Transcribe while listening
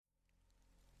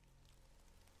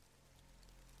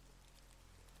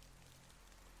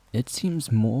it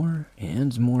seems more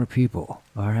and more people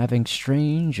are having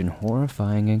strange and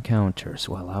horrifying encounters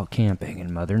while out camping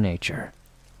in Mother Nature.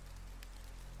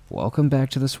 Welcome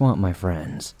back to the swamp, my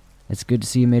friends. It's good to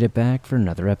see you made it back for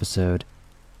another episode.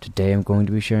 Today I'm going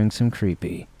to be sharing some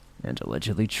creepy and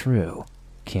allegedly true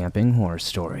camping horror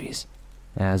stories.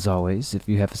 As always, if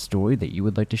you have a story that you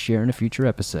would like to share in a future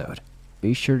episode,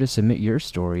 be sure to submit your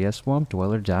story at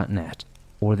swampdweller.net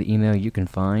or the email you can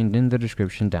find in the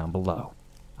description down below.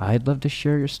 I'd love to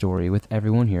share your story with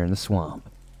everyone here in the swamp.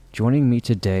 Joining me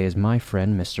today is my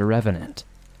friend Mr. Revenant.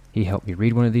 He helped me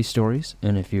read one of these stories,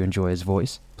 and if you enjoy his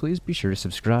voice, please be sure to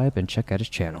subscribe and check out his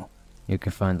channel. You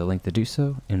can find the link to do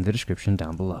so in the description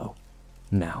down below.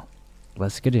 Now,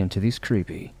 let's get into these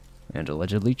creepy and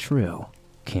allegedly true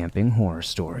camping horror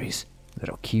stories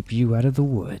that'll keep you out of the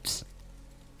woods.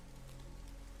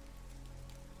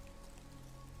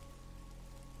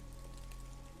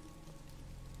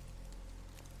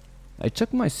 I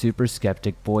took my super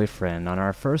skeptic boyfriend on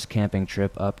our first camping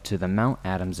trip up to the Mount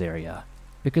Adams area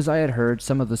because I had heard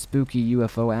some of the spooky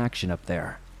UFO action up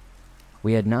there.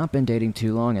 We had not been dating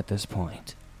too long at this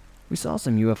point. We saw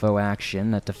some UFO action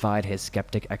that defied his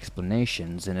skeptic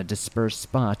explanations in a dispersed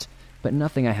spot, but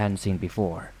nothing I hadn't seen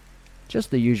before. Just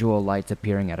the usual lights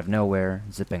appearing out of nowhere,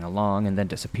 zipping along, and then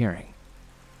disappearing.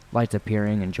 Lights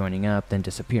appearing and joining up, then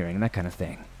disappearing, that kind of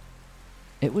thing.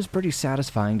 It was pretty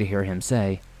satisfying to hear him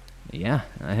say, "Yeah,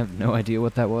 I have no idea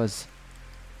what that was."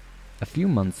 A few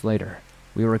months later,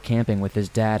 we were camping with his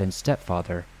dad and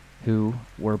stepfather, who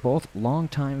were both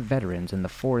longtime veterans in the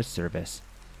Forest Service.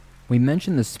 We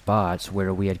mentioned the spots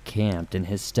where we had camped, and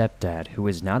his stepdad, who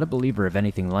is not a believer of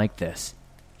anything like this,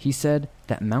 he said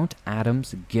that Mount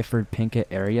Adams, Gifford Pinkett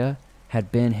area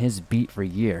had been his beat for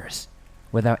years.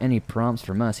 Without any prompts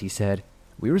from us, he said,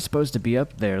 "We were supposed to be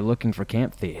up there looking for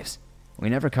camp thieves. We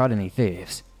never caught any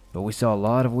thieves, but we saw a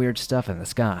lot of weird stuff in the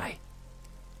sky."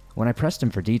 When I pressed him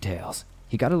for details,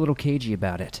 he got a little cagey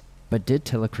about it, but did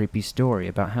tell a creepy story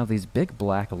about how these big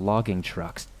black logging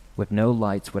trucks with no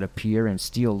lights would appear and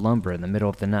steal lumber in the middle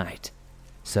of the night.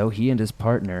 So he and his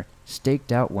partner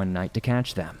staked out one night to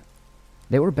catch them.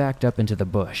 They were backed up into the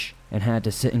bush and had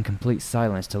to sit in complete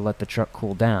silence to let the truck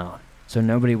cool down, so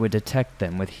nobody would detect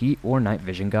them with heat or night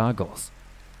vision goggles.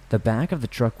 The back of the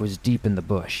truck was deep in the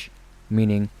bush,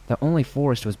 meaning that only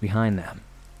forest was behind them.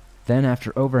 Then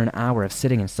after over an hour of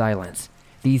sitting in silence,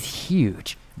 these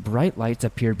huge, bright lights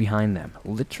appeared behind them,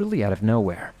 literally out of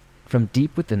nowhere, from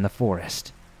deep within the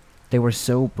forest. They were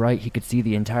so bright he could see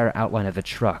the entire outline of the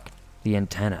truck, the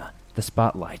antenna, the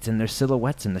spotlights, and their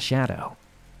silhouettes in the shadow.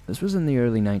 This was in the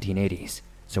early 1980s,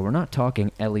 so we're not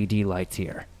talking LED lights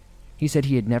here. He said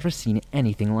he had never seen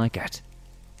anything like it.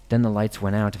 Then the lights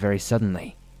went out very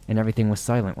suddenly, and everything was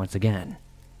silent once again.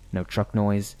 No truck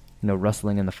noise, no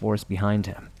rustling in the forest behind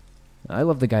him. I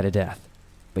love the guy to death,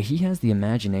 but he has the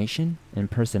imagination and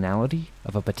personality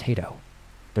of a potato.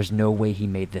 There's no way he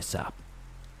made this up.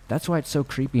 That's why it's so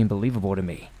creepy and believable to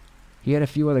me. He had a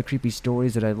few other creepy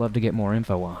stories that I'd love to get more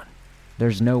info on.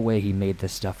 There's no way he made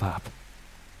this stuff up.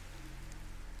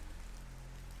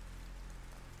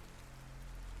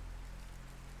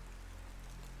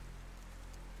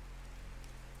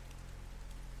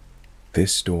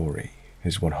 This story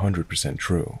is 100%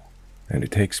 true, and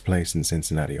it takes place in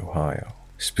Cincinnati, Ohio,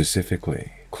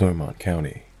 specifically Clermont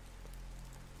County.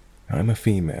 I'm a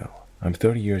female. I'm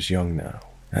 30 years young now,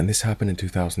 and this happened in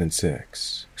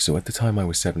 2006, so at the time I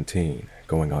was 17,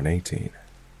 going on 18.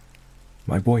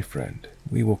 My boyfriend,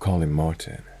 we will call him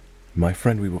Martin. My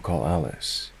friend we will call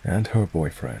Alice, and her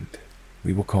boyfriend,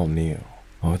 we will call Neil,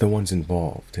 are the ones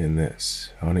involved in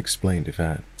this unexplained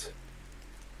event.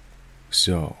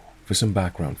 So, for some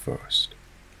background first.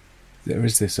 There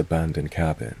is this abandoned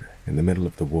cabin in the middle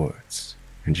of the woods,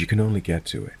 and you can only get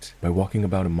to it by walking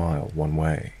about a mile one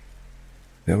way.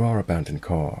 There are abandoned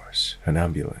cars, an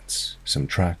ambulance, some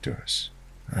tractors,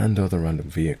 and other random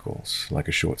vehicles like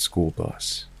a short school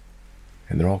bus,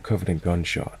 and they're all covered in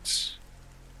gunshots.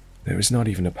 There is not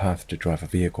even a path to drive a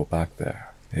vehicle back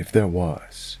there. If there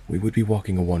was, we would be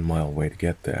walking a 1 mile way to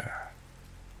get there.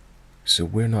 So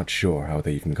we're not sure how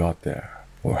they even got there,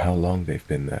 or how long they've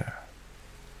been there.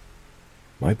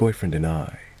 My boyfriend and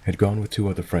I had gone with 2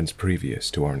 other friends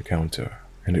previous to our encounter,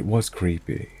 and it was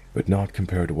creepy, but not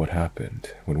compared to what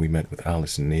happened when we met with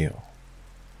Alice and Neil.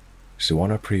 So on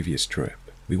our previous trip,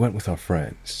 we went with our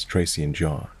friends, Tracy and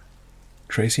John.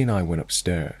 Tracy and I went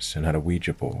upstairs and had a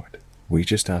Ouija board. We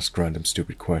just asked random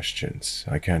stupid questions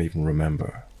I can't even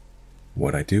remember.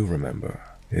 What I do remember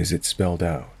is it spelled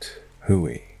out,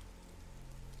 Hooey.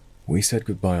 We said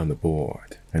goodbye on the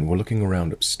board, and were looking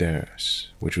around upstairs,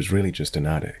 which was really just an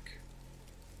attic.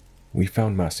 We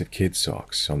found massive kid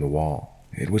socks on the wall.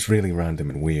 It was really random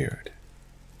and weird.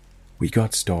 We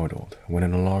got startled when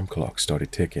an alarm clock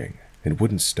started ticking. It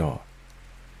wouldn't stop.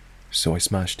 So I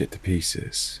smashed it to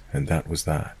pieces, and that was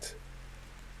that.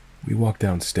 We walked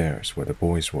downstairs where the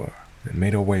boys were and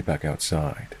made our way back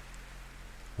outside.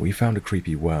 We found a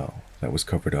creepy well that was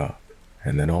covered up,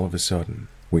 and then all of a sudden,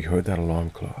 we heard that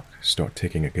alarm clock start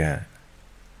ticking again.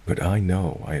 But I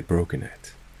know I had broken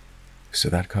it, so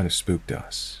that kind of spooked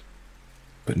us.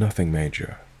 But nothing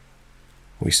major.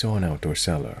 We saw an outdoor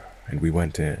cellar, and we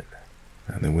went in,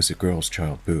 and there was a girl's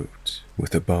child boot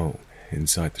with a bone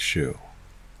inside the shoe.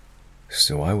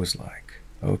 So I was like,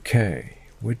 okay,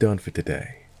 we're done for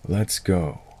today. Let's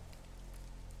go.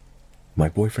 My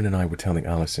boyfriend and I were telling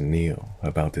Alice and Neil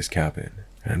about this cabin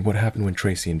and what happened when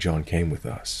Tracy and John came with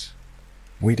us.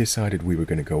 We decided we were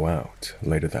going to go out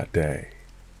later that day.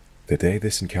 The day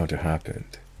this encounter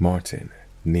happened, Martin,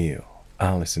 Neil,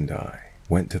 Alice and I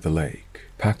went to the lake,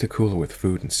 packed a cooler with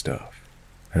food and stuff,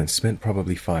 and spent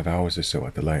probably 5 hours or so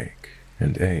at the lake,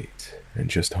 and ate, and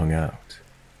just hung out.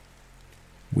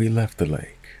 We left the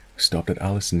lake, stopped at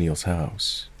Alice and Neil's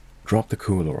house, dropped the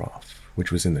cooler off,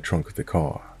 which was in the trunk of the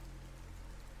car.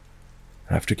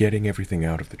 After getting everything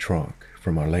out of the trunk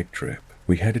from our lake trip,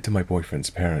 we headed to my boyfriend's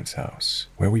parents' house,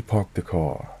 where we parked the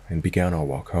car and began our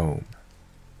walk home.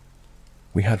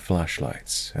 We had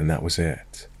flashlights, and that was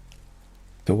it.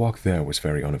 The walk there was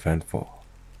very uneventful.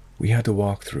 We had to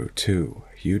walk through 2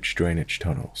 huge drainage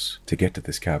tunnels to get to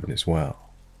this cabin as well.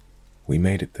 We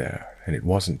made it there, and it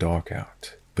wasn't dark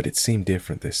out, but it seemed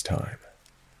different this time.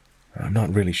 I'm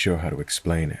not really sure how to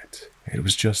explain it. It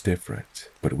was just different,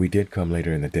 but we did come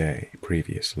later in the day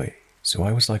previously, so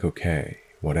I was like, okay,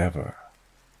 whatever.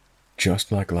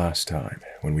 Just like last time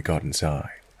when we got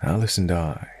inside, Alice and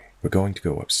I were going to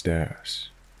go upstairs.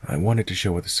 I wanted to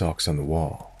show her the socks on the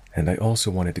wall, and I also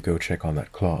wanted to go check on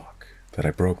that clock that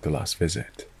I broke the last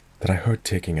visit, that I heard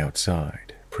ticking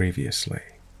outside previously.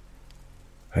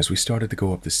 As we started to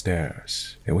go up the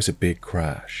stairs, it was a big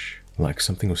crash, like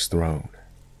something was thrown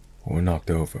or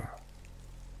knocked over.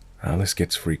 Alice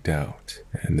gets freaked out,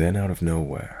 and then out of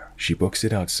nowhere, she books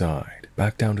it outside,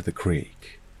 back down to the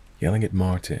creek, yelling at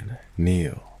Martin,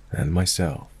 Neil, and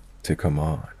myself to come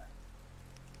on.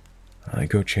 I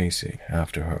go chasing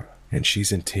after her, and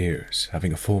she's in tears,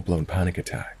 having a full-blown panic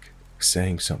attack,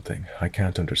 saying something I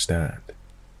can't understand.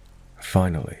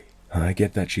 Finally, I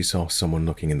get that she saw someone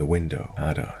looking in the window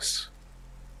at us.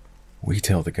 We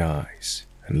tell the guys,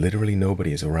 and literally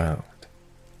nobody is around,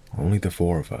 only the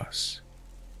 4 of us.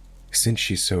 Since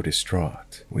she's so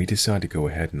distraught, we decide to go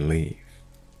ahead and leave.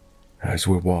 As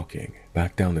we're walking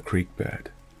back down the creek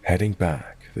bed, heading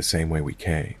back the same way we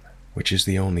came, which is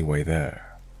the only way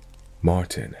there,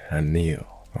 Martin and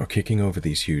Neil are kicking over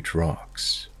these huge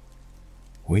rocks.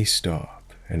 We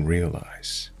stop and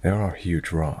realize there are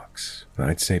huge rocks,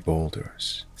 I'd say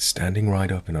boulders, standing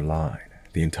right up in a line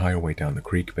the entire way down the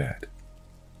creek bed.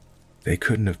 They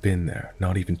couldn't have been there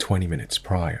not even 20 minutes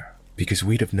prior, because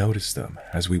we'd have noticed them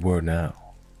as we were now.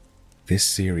 This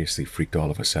seriously freaked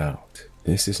all of us out.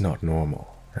 This is not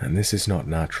normal, and this is not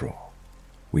natural.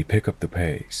 We pick up the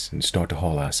pace and start to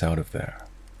haul ass out of there.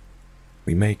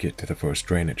 We make it to the first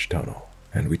drainage tunnel,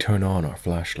 and we turn on our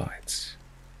flashlights,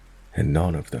 and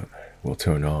none of them will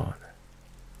turn on.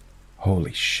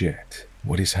 Holy shit,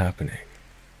 what is happening?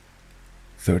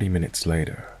 30 minutes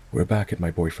later, we're back at my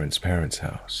boyfriend's parents'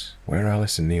 house, where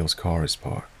Alice and Neil's car is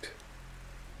parked.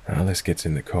 Alice gets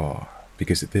in the car,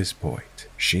 because at this point,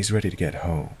 she's ready to get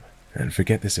home and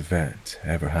forget this event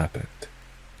ever happened.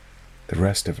 The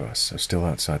rest of us are still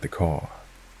outside the car.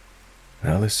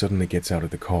 Alice suddenly gets out of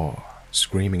the car,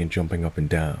 screaming and jumping up and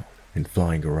down and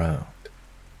flying around.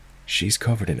 She's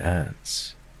covered in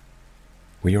ants.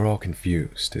 We are all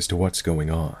confused as to what's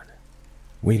going on.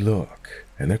 We look,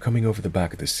 and they're coming over the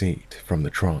back of the seat from the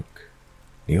trunk.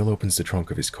 Neil opens the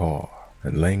trunk of his car,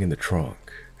 and laying in the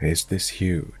trunk is this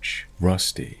huge,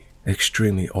 rusty,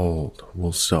 extremely old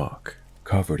wool sock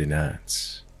covered in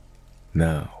ants.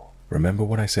 Now, remember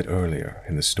what I said earlier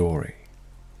in the story.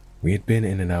 We had been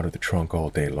in and out of the trunk all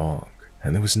day long,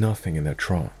 and there was nothing in their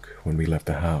trunk when we left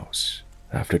the house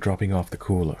after dropping off the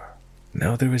cooler.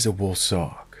 Now there is a wool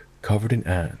sock covered in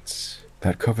ants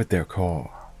that covered their car.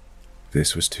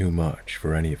 This was too much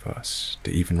for any of us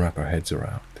to even wrap our heads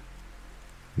around.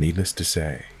 Needless to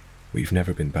say, we've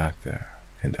never been back there,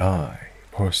 and I,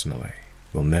 personally,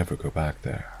 will never go back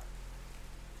there.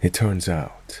 It turns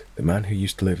out, the man who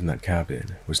used to live in that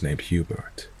cabin was named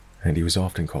Hubert, and he was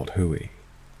often called Huey.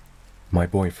 My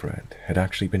boyfriend had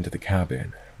actually been to the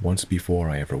cabin once before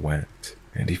I ever went,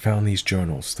 and he found these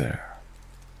journals there.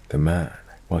 The man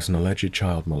was an alleged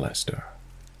child molester.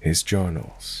 His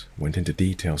journals went into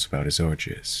details about his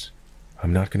urges.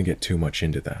 I'm not going to get too much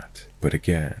into that, but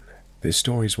again, this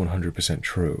story is 100%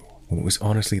 true, and it was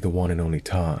honestly the one and only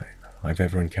time I've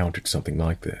ever encountered something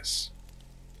like this.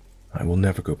 I will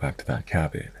never go back to that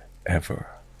cabin, ever.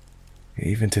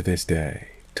 Even to this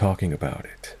day, talking about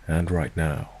it, and right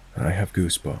now, I have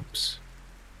goosebumps.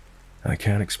 I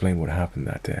can't explain what happened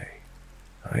that day.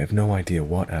 I have no idea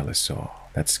what Alice saw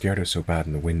that scared her so bad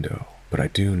in the window, but I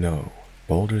do know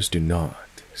boulders do not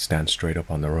stand straight up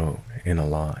on their own in a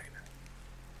line.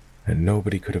 And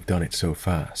nobody could have done it so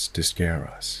fast to scare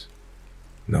us.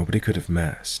 Nobody could have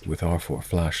messed with our 4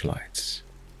 flashlights.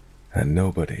 And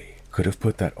nobody could have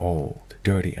put that old,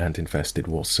 dirty ant-infested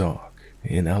wool sock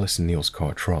in Alice and Neil's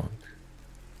car trunk.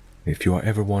 If you are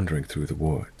ever wandering through the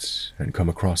woods and come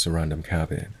across a random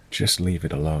cabin, just leave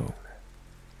it alone.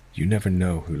 You never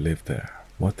know who lived there,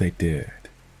 what they did,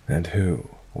 and who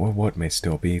or what may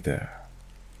still be there.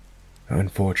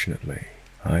 Unfortunately,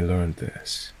 I learned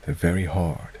this the very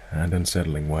hard and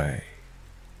unsettling way.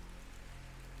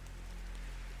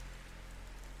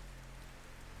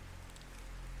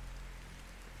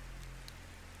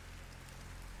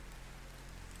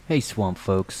 Hey Swamp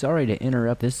folks, sorry to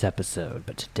interrupt this episode,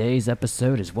 but today's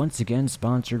episode is once again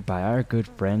sponsored by our good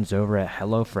friends over at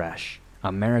HelloFresh,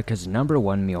 America's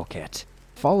 #1 meal kit.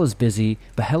 Fall is busy,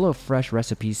 but HelloFresh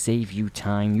recipes save you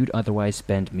time you'd otherwise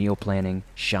spend meal planning,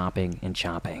 shopping, and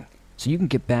chopping, so you can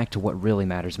get back to what really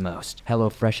matters most.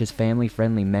 HelloFresh's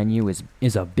family-friendly menu is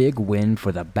a big win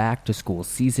for the back-to-school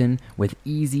season with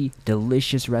easy,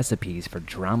 delicious recipes for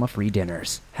drama-free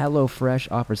dinners. HelloFresh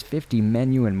offers 50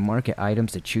 menu and market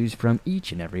items to choose from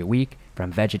each and every week,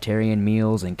 from vegetarian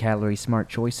meals and calorie-smart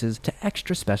choices to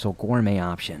extra special gourmet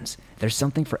options. There's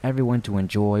something for everyone to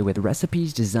enjoy, with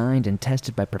recipes designed and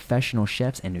tested by professional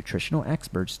chefs and nutritional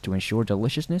experts to ensure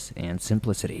deliciousness and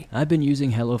simplicity. I've been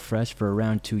using HelloFresh for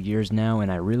around 2 years now,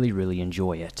 and I really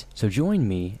enjoy it. So join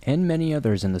me and many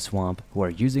others in the swamp who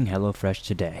are using HelloFresh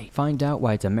today. Find out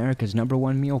why it's America's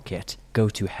 #1 meal kit. Go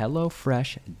to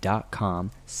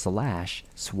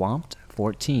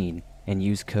hellofresh.com/swamped14 and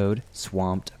use code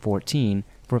SWAMPED14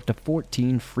 for up to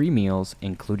 14 free meals,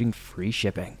 including free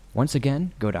shipping. Once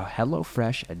again, go to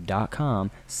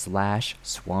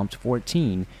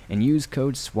hellofresh.com/swamped14 and use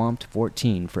code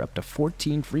SWAMPED14 for up to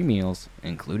 14 free meals,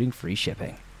 including free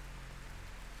shipping.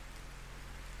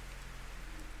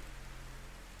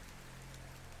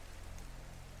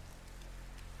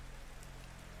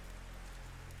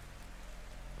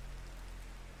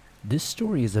 This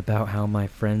story is about how my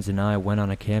friends and I went on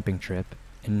a camping trip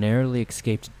and narrowly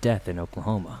escaped death in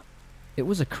Oklahoma. It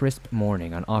was a crisp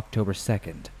morning on October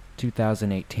 2nd,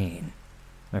 2018.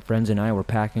 My friends and I were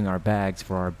packing our bags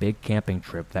for our big camping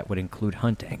trip that would include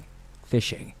hunting,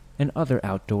 fishing, and other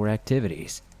outdoor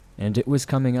activities, and it was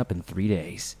coming up in 3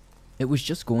 days. It was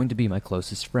just going to be my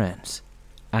closest friends.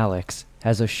 Alex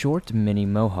has a short mini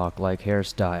mohawk-like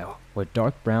hairstyle with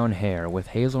dark brown hair with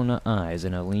hazelnut eyes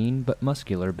and a lean but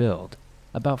muscular build,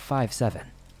 about 5'7".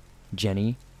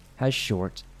 Jenny has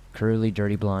short, curly,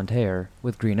 dirty blonde hair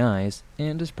with green eyes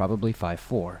and is probably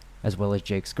 5'4", as well as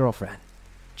Jake's girlfriend.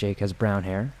 Jake has brown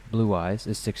hair, blue eyes,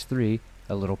 is 6'3",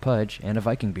 a little pudge, and a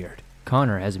Viking beard.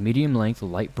 Connor has medium-length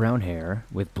light brown hair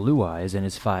with blue eyes and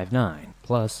is 5'9",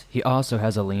 plus he also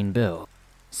has a lean build.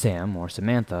 Sam, or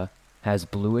Samantha, has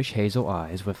bluish hazel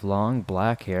eyes with long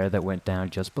black hair that went down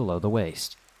just below the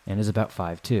waist, and is about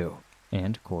 5'2",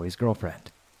 and Corey's girlfriend.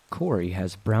 Corey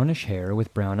has brownish hair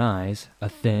with brown eyes, a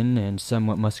thin and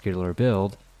somewhat muscular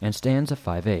build, and stands at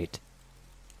 5'8".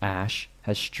 Ash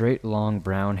has straight long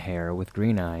brown hair with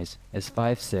green eyes, is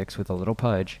 5'6" with a little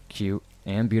pudge, cute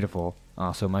and beautiful,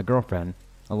 also my girlfriend,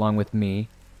 along with me,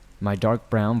 my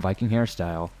dark brown Viking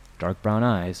hairstyle, dark brown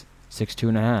eyes,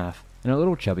 6'2½", and a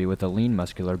little chubby with a lean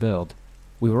muscular build.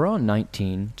 We were all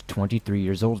 19 to 23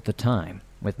 years old at the time,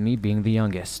 with me being the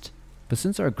youngest. But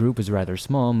since our group was rather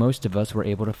small, most of us were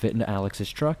able to fit into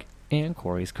Alex's truck and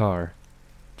Corey's car.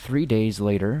 3 days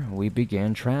later, we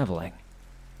began traveling.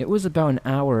 It was about an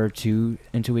hour or two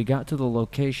until we got to the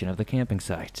location of the camping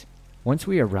site. Once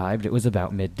we arrived, it was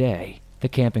about midday. The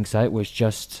camping site was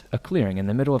just a clearing in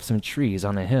the middle of some trees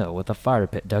on a hill with a fire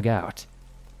pit dug out.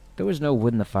 There was no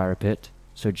wood in the fire pit,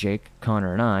 so Jake,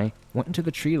 Connor, and I went into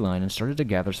the tree line and started to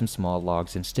gather some small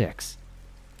logs and sticks.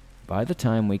 By the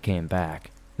time we came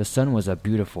back, the sun was a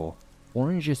beautiful,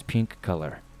 orangish-pink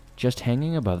color, just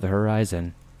hanging above the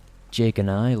horizon. Jake and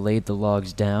I laid the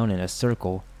logs down in a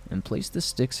circle and placed the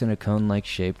sticks in a cone-like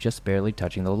shape, just barely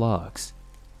touching the logs.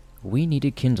 We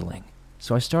needed kindling,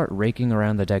 so I started raking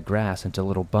around the dead grass into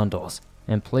little bundles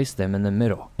and placed them in the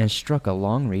middle and struck a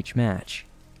long-reach match.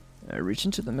 I reached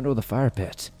into the middle of the fire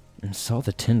pit and saw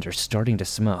the tinder starting to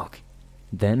smoke.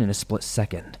 Then, in a split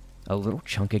second, a little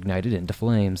chunk ignited into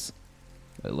flames.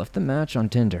 I left the match on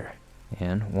tinder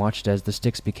and watched as the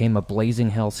sticks became a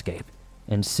blazing hellscape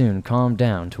and soon calmed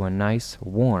down to a nice,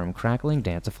 warm, crackling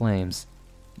dance of flames.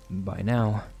 By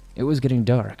now, it was getting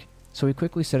dark, so we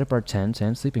quickly set up our tent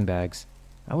and sleeping bags.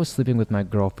 I was sleeping with my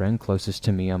girlfriend closest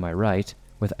to me on my right,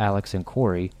 with Alex and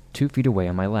Corey 2 feet away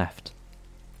on my left.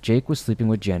 Jake was sleeping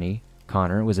with Jenny.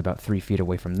 Connor was about 3 feet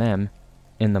away from them.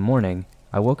 In the morning,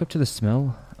 I woke up to the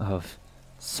smell of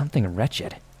something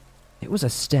wretched. It was a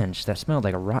stench that smelled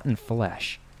like rotten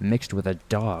flesh, mixed with a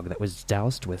dog that was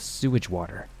doused with sewage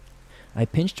water. I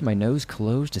pinched my nose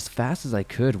closed as fast as I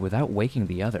could without waking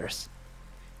the others.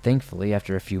 Thankfully,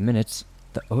 after a few minutes,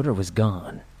 the odor was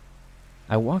gone.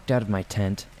 I walked out of my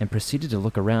tent and proceeded to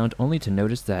look around only to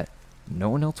notice that no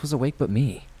one else was awake but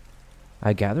me.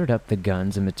 I gathered up the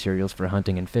guns and materials for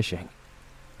hunting and fishing.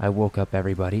 I woke up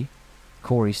everybody.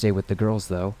 Corey stayed with the girls,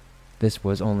 though. This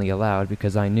was only allowed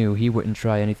because I knew he wouldn't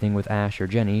try anything with Ash or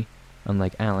Jenny,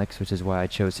 unlike Alex, which is why I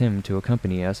chose him to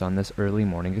accompany us on this early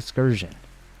morning excursion.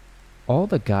 All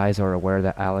the guys are aware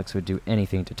that Alex would do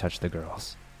anything to touch the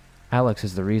girls. Alex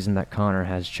is the reason that Connor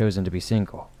has chosen to be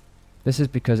single. This is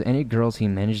because any girls he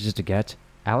manages to get,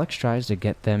 Alex tries to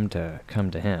get them to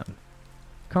come to him.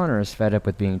 Connor is fed up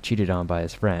with being cheated on by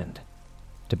his friend.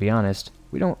 To be honest,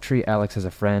 we don't treat Alex as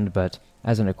a friend, but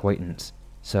as an acquaintance.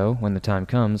 So, when the time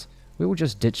comes, we will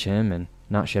just ditch him and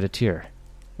not shed a tear.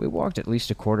 We walked at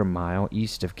least a quarter mile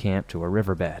east of camp to a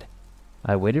riverbed.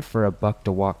 I waited for a buck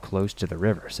to walk close to the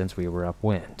river since we were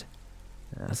upwind.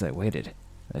 As I waited,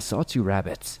 I saw 2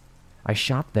 rabbits. I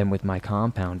shot them with my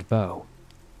compound bow.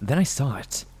 Then I saw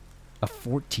it. A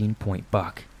 14-point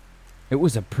buck. It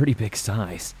was a pretty big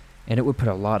size, and it would put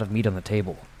a lot of meat on the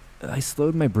table. I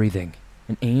slowed my breathing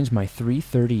and aimed my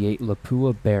 .338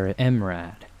 Lapua Barrett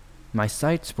MRAD. My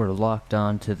sights were locked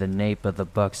onto the nape of the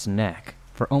buck's neck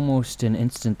for almost an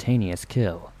instantaneous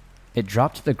kill. It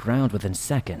dropped to the ground within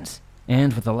seconds,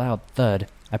 and with a loud thud,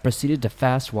 I proceeded to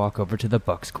fast walk over to the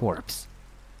buck's corpse.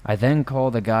 I then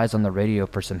called the guys on the radio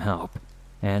for some help,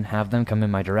 and have them come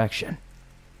in my direction.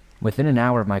 Within an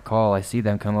hour of my call, I see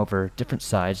them come over different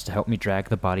sides to help me drag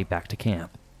the body back to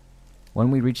camp.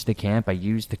 When we reached the camp, I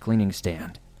used the cleaning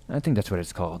stand. I think that's what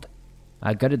it's called.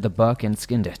 I gutted the buck and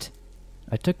skinned it.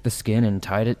 I took the skin and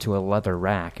tied it to a leather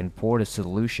rack and poured a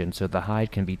solution so the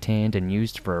hide can be tanned and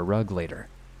used for a rug later.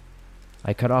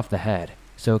 I cut off the head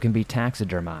so it can be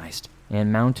taxidermized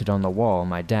and mounted on the wall in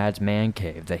my dad's man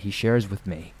cave that he shares with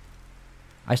me.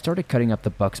 I started cutting up the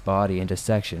buck's body into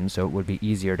sections so it would be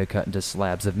easier to cut into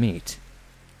slabs of meat.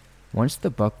 Once the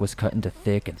buck was cut into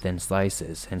thick and thin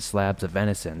slices and slabs of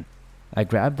venison, I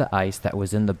grabbed the ice that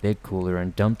was in the big cooler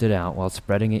and dumped it out while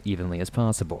spreading it evenly as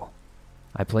possible.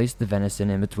 I placed the venison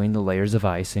in between the layers of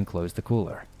ice and closed the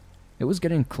cooler. It was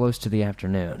getting close to the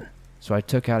afternoon, so I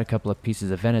took out a couple of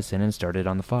pieces of venison and started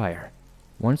on the fire.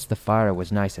 Once the fire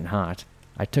was nice and hot,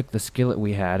 I took the skillet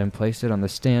we had and placed it on the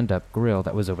stand-up grill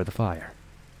that was over the fire.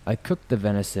 I cooked the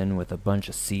venison with a bunch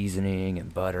of seasoning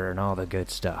and butter and all the good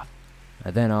stuff.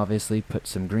 I then obviously put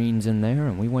some greens in there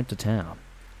and we went to town.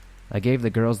 I gave the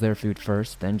girls their food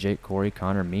first, then Jake, Corey,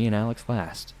 Connor, me, and Alex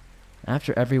last.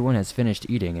 After everyone has finished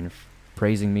eating and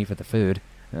praising me for the food,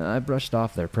 I brushed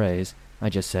off their praise. I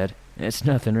just said, "It's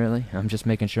nothing really, I'm just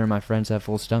making sure my friends have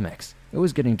full stomachs." It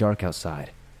was getting dark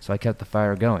outside, so I kept the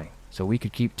fire going, so we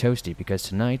could keep toasty because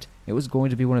tonight, it was going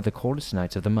to be one of the coldest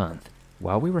nights of the month.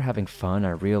 While we were having fun,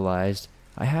 I realized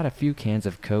I had a few cans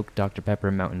of Coke, Dr.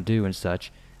 Pepper, Mountain Dew, and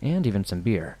such, and even some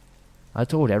beer. I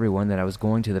told everyone that I was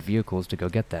going to the vehicles to go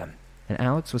get them, and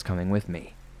Alex was coming with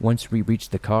me. Once we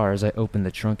reached the cars, I opened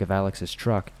the trunk of Alex's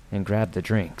truck and grabbed the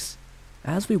drinks.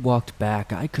 As we walked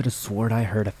back, I could have sworn I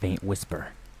heard a faint whisper.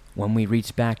 When we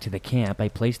reached back to the camp, I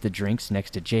placed the drinks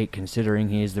next to Jake, considering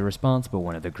he is the responsible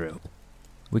one of the group.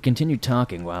 We continued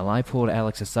talking while I pulled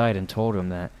Alex aside and told him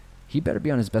that he better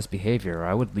be on his best behavior or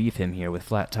I would leave him here with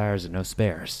flat tires and no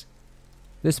spares.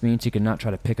 This means he could not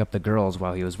try to pick up the girls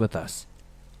while he was with us.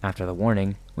 After the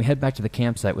warning, we head back to the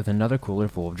campsite with another cooler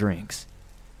full of drinks.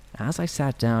 As I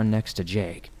sat down next to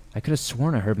Jake, I could have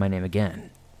sworn I heard my name again,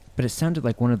 but it sounded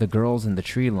like one of the girls in the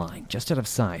tree line, just out of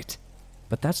sight.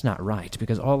 But that's not right,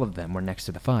 because all of them were next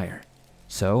to the fire.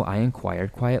 So I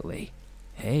inquired quietly,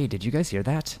 "Hey, did you guys hear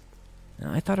that?"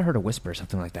 "I thought I heard a whisper or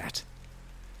something like that,"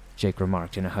 Jake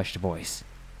remarked in a hushed voice.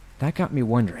 That got me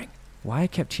wondering why I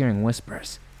kept hearing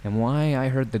whispers, and why I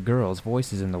heard the girls'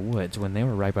 voices in the woods when they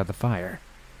were right by the fire.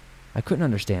 I couldn't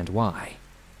understand why.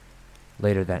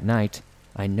 Later that night,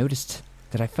 I noticed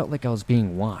that I felt like I was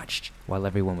being watched while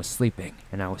everyone was sleeping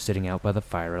and I was sitting out by the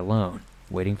fire alone,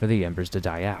 waiting for the embers to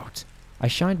die out. I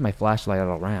shined my flashlight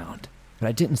all around, but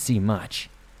I didn't see much,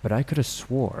 but I could have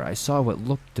swore I saw what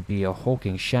looked to be a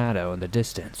hulking shadow in the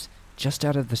distance, just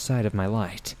out of the sight of my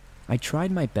light. I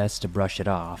tried my best to brush it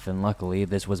off, and luckily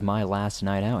this was my last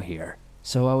night out here,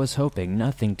 so I was hoping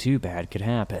nothing too bad could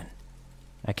happen.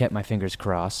 I kept my fingers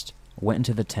crossed, went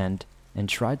into the tent, and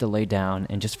tried to lay down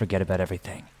and just forget about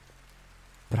everything.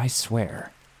 But I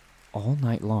swear, all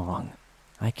night long,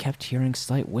 I kept hearing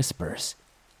slight whispers.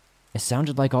 It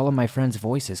sounded like all of my friends'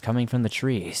 voices coming from the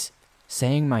trees,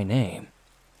 saying my name,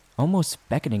 almost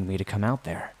beckoning me to come out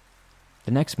there.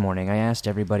 The next morning, I asked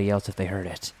everybody else if they heard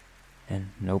it, and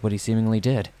nobody seemingly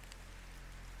did.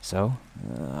 So,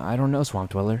 I don't know,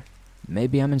 Swamp Dweller.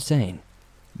 Maybe I'm insane.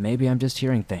 Maybe I'm just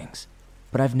hearing things.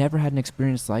 But I've never had an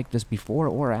experience like this before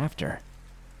or after.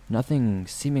 Nothing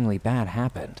seemingly bad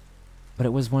happened, but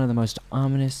it was one of the most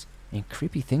ominous and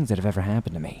creepy things that have ever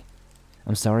happened to me.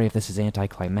 I'm sorry if this is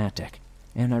anticlimactic,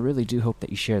 and I really do hope that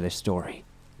you share this story,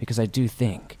 because I do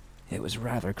think it was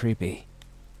rather creepy.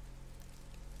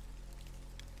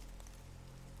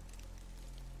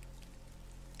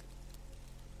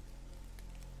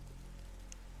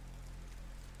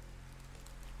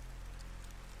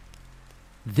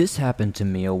 This happened to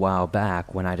me a while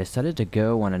back when I decided to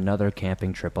go on another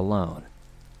camping trip alone.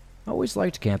 I always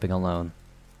liked camping alone.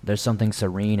 There's something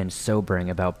serene and sobering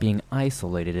about being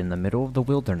isolated in the middle of the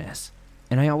wilderness,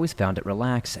 and I always found it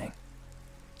relaxing.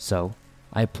 So,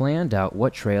 I planned out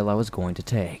what trail I was going to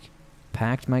take,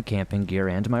 packed my camping gear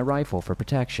and my rifle for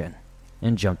protection,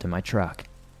 and jumped in my truck.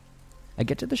 I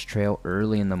get to this trail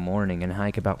early in the morning and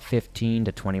hike about 15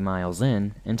 to 20 miles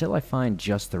in until I find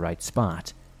just the right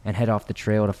spot, and head off the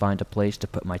trail to find a place to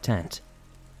put my tent.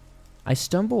 I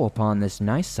stumble upon this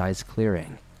nice-sized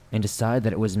clearing, and decide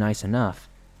that it was nice enough.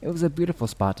 It was a beautiful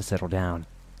spot to settle down.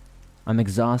 I'm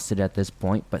exhausted at this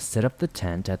point, but set up the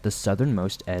tent at the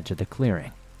southernmost edge of the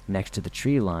clearing, next to the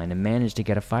tree line, and manage to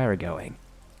get a fire going.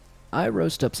 I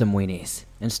roast up some weenies,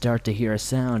 and start to hear a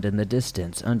sound in the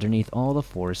distance underneath all the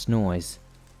forest noise.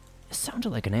 It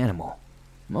sounded like an animal,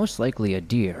 most likely a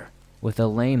deer, with a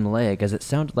lame leg, as it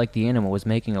sounded like the animal was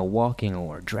making a walking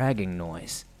or dragging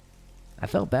noise. I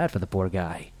felt bad for the poor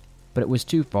guy, but it was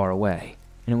too far away,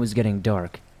 and it was getting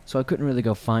dark, so I couldn't really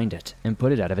go find it and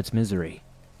put it out of its misery.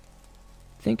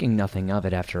 Thinking nothing of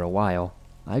it after a while,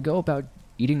 I go about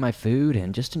eating my food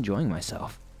and just enjoying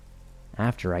myself.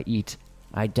 After I eat,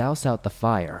 I douse out the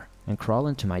fire and crawl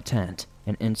into my tent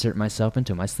and insert myself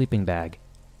into my sleeping bag.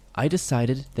 I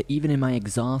decided that even in my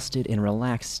exhausted and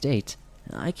relaxed state,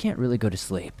 I can't really go to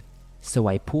sleep, so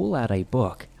I pull out a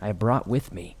book I brought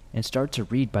with me and start to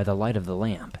read by the light of the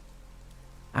lamp.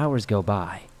 Hours go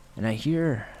by, and I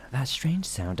hear that strange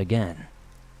sound again.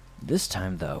 This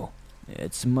time, though,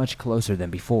 it's much closer than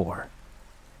before,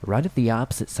 right at the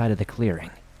opposite side of the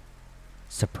clearing.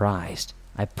 Surprised,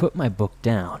 I put my book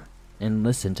down and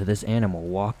listen to this animal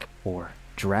walk or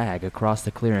drag across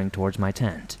the clearing towards my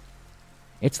tent.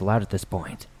 It's loud at this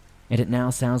point, and it now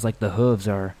sounds like the hooves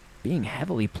are being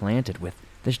heavily planted, with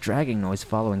this dragging noise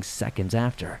following seconds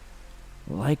after,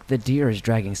 like the deer is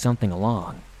dragging something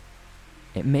along.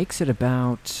 It makes it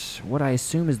about what I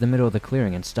assume is the middle of the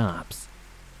clearing and stops,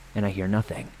 and I hear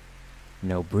nothing.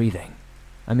 No breathing.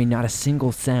 I mean, not a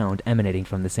single sound emanating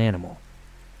from this animal.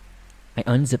 I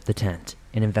unzip the tent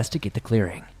and investigate the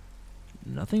clearing.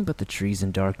 Nothing but the trees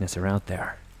and darkness are out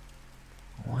there.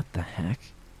 What the heck?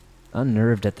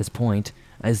 Unnerved at this point,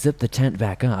 I zip the tent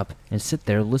back up and sit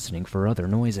there listening for other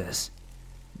noises.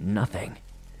 Nothing.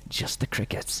 Just the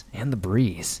crickets and the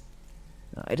breeze.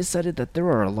 I decided that there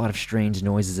are a lot of strange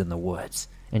noises in the woods,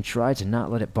 and tried to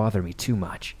not let it bother me too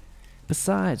much.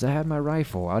 Besides, I had my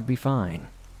rifle, I'd be fine.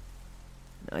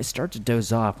 I start to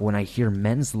doze off when I hear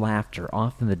men's laughter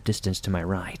off in the distance to my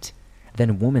right,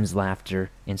 then women's laughter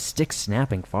and sticks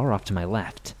snapping far off to my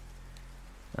left.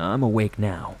 I'm awake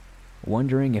now,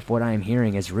 wondering if what I am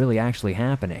hearing is really actually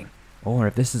happening, or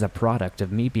if this is a product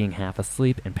of me being half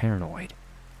asleep and paranoid.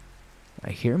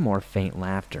 I hear more faint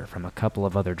laughter from a couple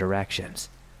of other directions,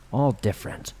 all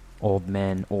different. Old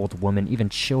men, old women, even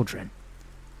children.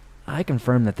 I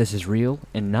confirm that this is real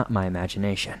and not my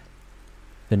imagination.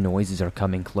 The noises are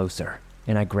coming closer,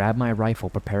 and I grab my rifle,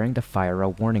 preparing to fire a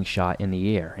warning shot in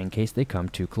the air in case they come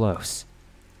too close.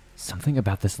 Something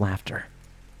about this laughter,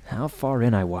 how far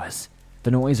in I was,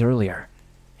 the noise earlier,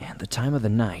 and the time of the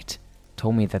night,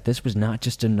 told me that this was not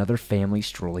just another family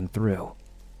strolling through.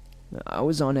 I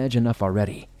was on edge enough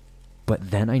already,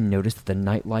 but then I noticed that the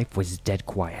nightlife was dead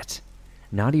quiet.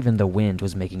 Not even the wind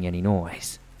was making any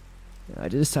noise. I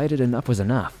decided enough was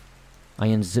enough. I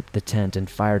unzipped the tent and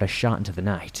fired a shot into the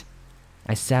night.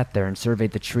 I sat there and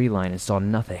surveyed the tree line and saw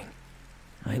nothing.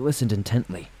 I listened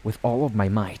intently, with all of my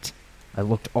might. I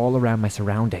looked all around my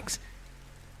surroundings.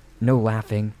 No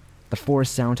laughing. The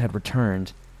forest sound had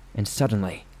returned, and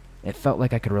suddenly, it felt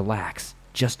like I could relax,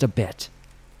 just a bit.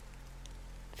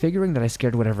 Figuring that I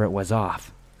scared whatever it was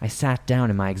off, I sat down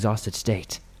in my exhausted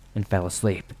state and fell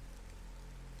asleep.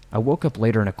 I woke up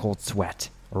later in a cold sweat,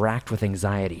 racked with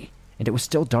anxiety, and it was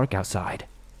still dark outside.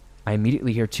 I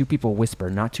immediately hear two people whisper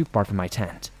not too far from my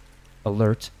tent.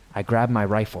 Alert, I grab my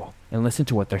rifle and listen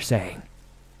to what they're saying.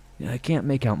 I can't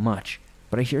make out much,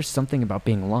 but I hear something about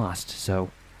being lost, so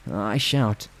I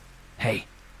shout, "Hey,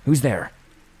 who's there?"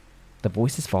 The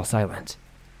voices fall silent.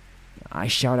 I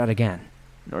shout out again,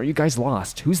 "Are you guys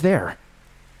lost? Who's there?"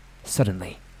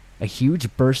 Suddenly, a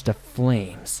huge burst of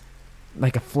flames,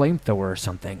 like a flamethrower or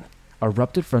something,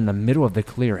 erupted from the middle of the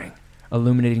clearing,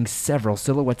 illuminating several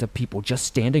silhouettes of people just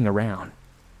standing around.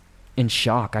 In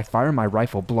shock, I fire my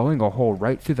rifle, blowing a hole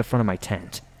right through the front of my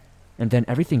tent, and then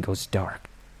everything goes dark.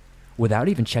 Without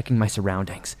even checking my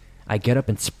surroundings, I get up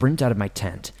and sprint out of my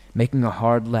tent, making a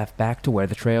hard left back to where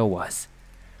the trail was.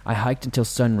 I hiked until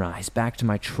sunrise, back to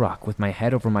my truck with my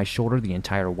head over my shoulder the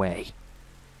entire way.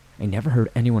 I never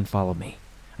heard anyone follow me.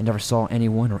 I never saw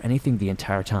anyone or anything the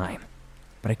entire time,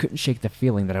 but I couldn't shake the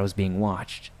feeling that I was being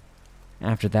watched.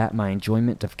 After that, my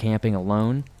enjoyment of camping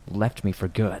alone left me for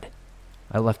good.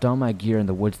 I left all my gear in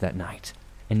the woods that night,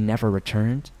 and never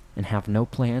returned, and have no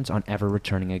plans on ever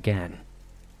returning again.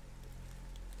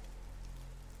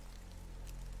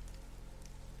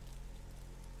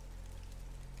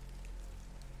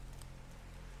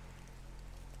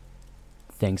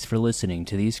 Thanks for listening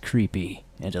to these creepy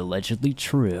and allegedly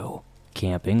true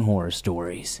camping horror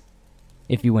stories.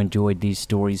 If you enjoyed these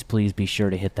stories, please be sure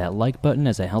to hit that like button,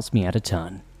 as it helps me out a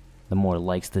ton. The more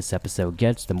likes this episode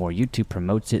gets, the more YouTube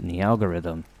promotes it in the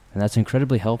algorithm, and that's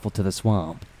incredibly helpful to the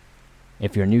swamp.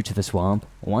 If you're new to the swamp,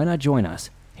 why not join us?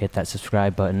 Hit that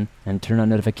subscribe button and turn on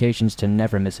notifications to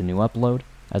never miss a new upload,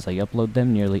 as I upload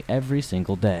them nearly every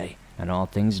single day, and all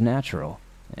things natural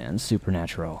and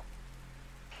supernatural.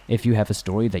 If you have a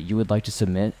story that you would like to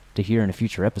submit to hear in a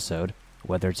future episode,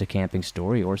 whether it's a camping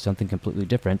story or something completely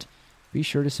different, be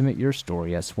sure to submit your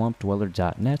story at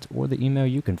swampdweller.net or the email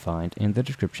you can find in the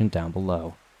description down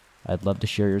below. I'd love to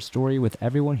share your story with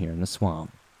everyone here in the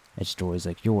swamp. It's stories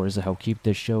like yours that help keep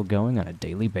this show going on a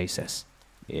daily basis.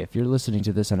 If you're listening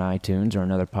to this on iTunes or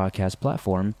another podcast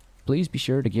platform, please be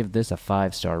sure to give this a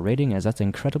 5-star rating, as that's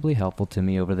incredibly helpful to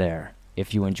me over there.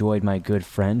 If you enjoyed my good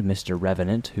friend Mr.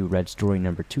 Revenant, who read story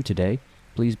number 2 today,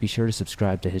 please be sure to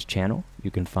subscribe to his channel.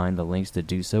 You can find the links to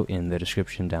do so in the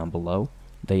description down below.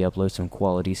 They upload some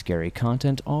quality scary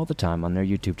content all the time on their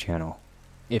YouTube channel.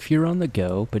 If you're on the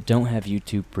go but don't have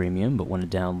YouTube Premium but want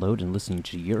to download and listen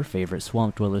to your favorite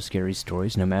Swamp Dweller scary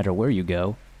stories no matter where you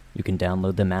go, you can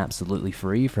download them absolutely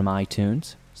free from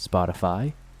iTunes,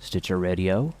 Spotify, Stitcher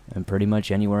Radio, and pretty much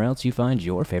anywhere else you find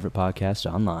your favorite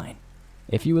podcast online.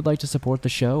 If you would like to support the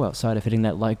show outside of hitting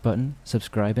that like button,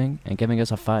 subscribing, and giving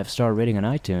us a 5-star rating on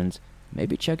iTunes,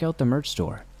 maybe check out the merch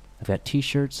store. I've got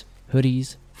t-shirts,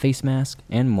 hoodies, face mask,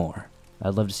 and more.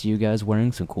 I'd love to see you guys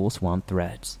wearing some cool swamp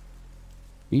threads.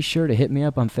 Be sure to hit me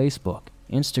up on Facebook,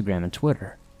 Instagram, and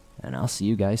Twitter, and I'll see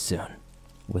you guys soon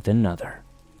with another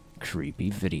creepy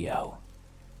video.